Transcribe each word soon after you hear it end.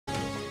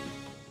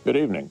Good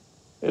evening.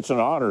 It's an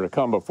honor to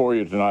come before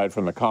you tonight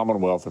from the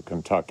Commonwealth of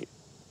Kentucky.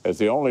 As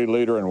the only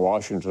leader in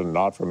Washington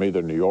not from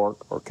either New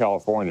York or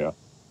California,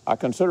 I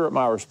consider it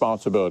my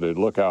responsibility to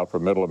look out for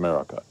Middle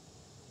America.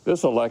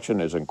 This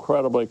election is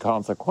incredibly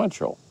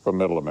consequential for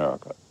Middle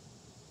America.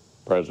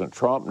 President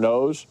Trump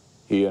knows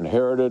he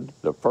inherited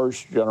the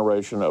first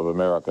generation of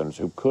Americans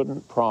who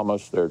couldn't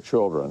promise their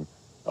children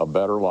a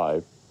better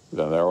life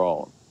than their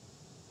own.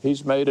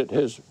 He's made it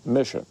his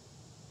mission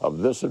of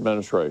this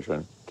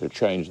administration to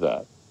change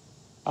that.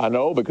 I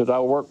know because I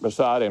work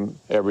beside him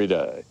every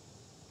day.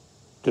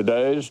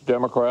 Today's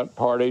Democrat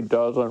Party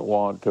doesn't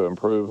want to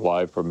improve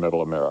life for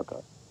Middle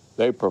America.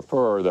 They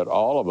prefer that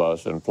all of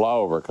us in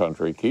flyover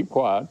country keep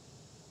quiet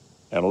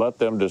and let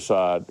them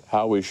decide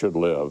how we should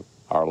live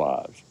our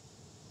lives.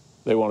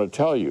 They want to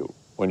tell you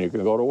when you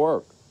can go to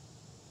work,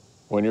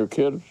 when your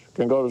kids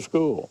can go to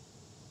school.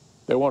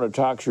 They want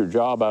to tax your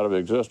job out of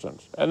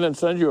existence and then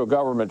send you a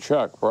government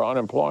check for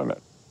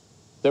unemployment.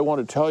 They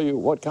want to tell you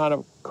what kind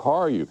of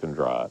car you can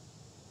drive,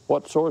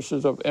 what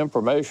sources of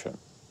information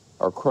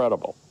are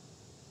credible,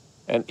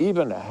 and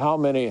even how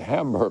many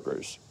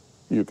hamburgers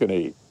you can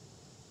eat.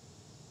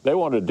 They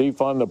want to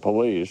defund the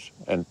police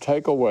and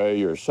take away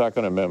your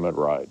Second Amendment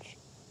rights.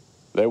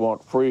 They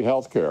want free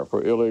health care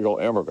for illegal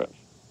immigrants,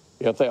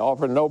 yet they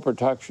offer no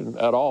protection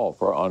at all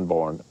for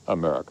unborn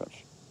Americans.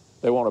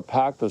 They want to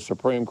pack the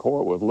Supreme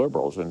Court with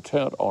liberals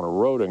intent on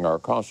eroding our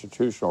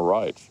constitutional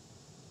rights.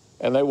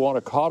 And they want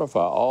to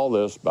codify all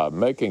this by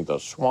making the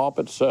swamp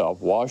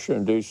itself,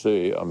 Washington,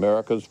 D.C.,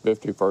 America's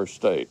 51st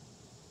state.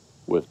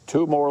 With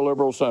 2 more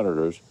liberal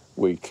senators,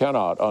 we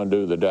cannot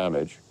undo the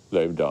damage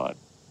they've done.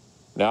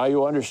 Now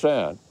you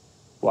understand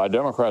why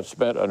Democrats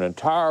spent an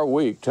entire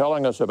week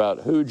telling us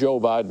about who Joe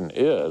Biden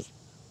is,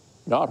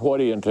 not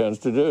what he intends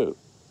to do.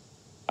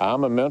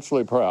 I'm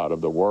immensely proud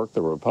of the work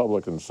the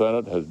Republican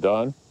Senate has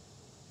done.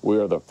 We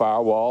are the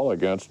firewall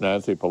against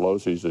Nancy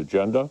Pelosi's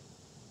agenda.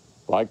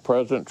 Like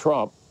President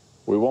Trump,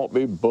 we won't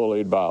be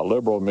bullied by a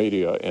liberal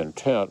media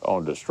intent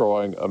on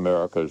destroying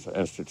America's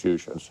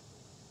institutions.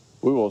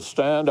 We will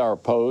stand our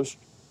post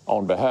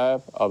on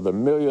behalf of the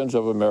millions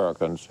of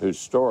Americans whose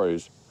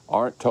stories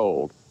aren't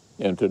told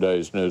in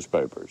today's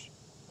newspapers,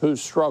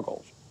 whose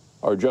struggles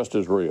are just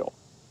as real.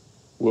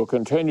 We'll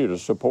continue to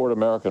support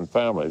American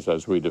families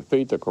as we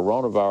defeat the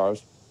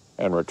coronavirus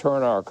and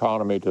return our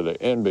economy to the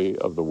envy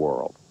of the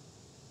world.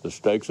 The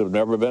stakes have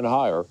never been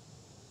higher,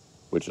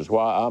 which is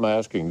why I'm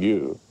asking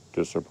you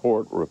to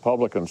support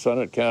Republican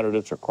Senate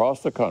candidates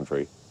across the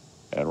country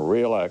and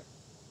re-elect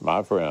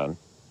my friend,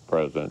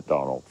 President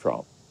Donald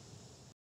Trump.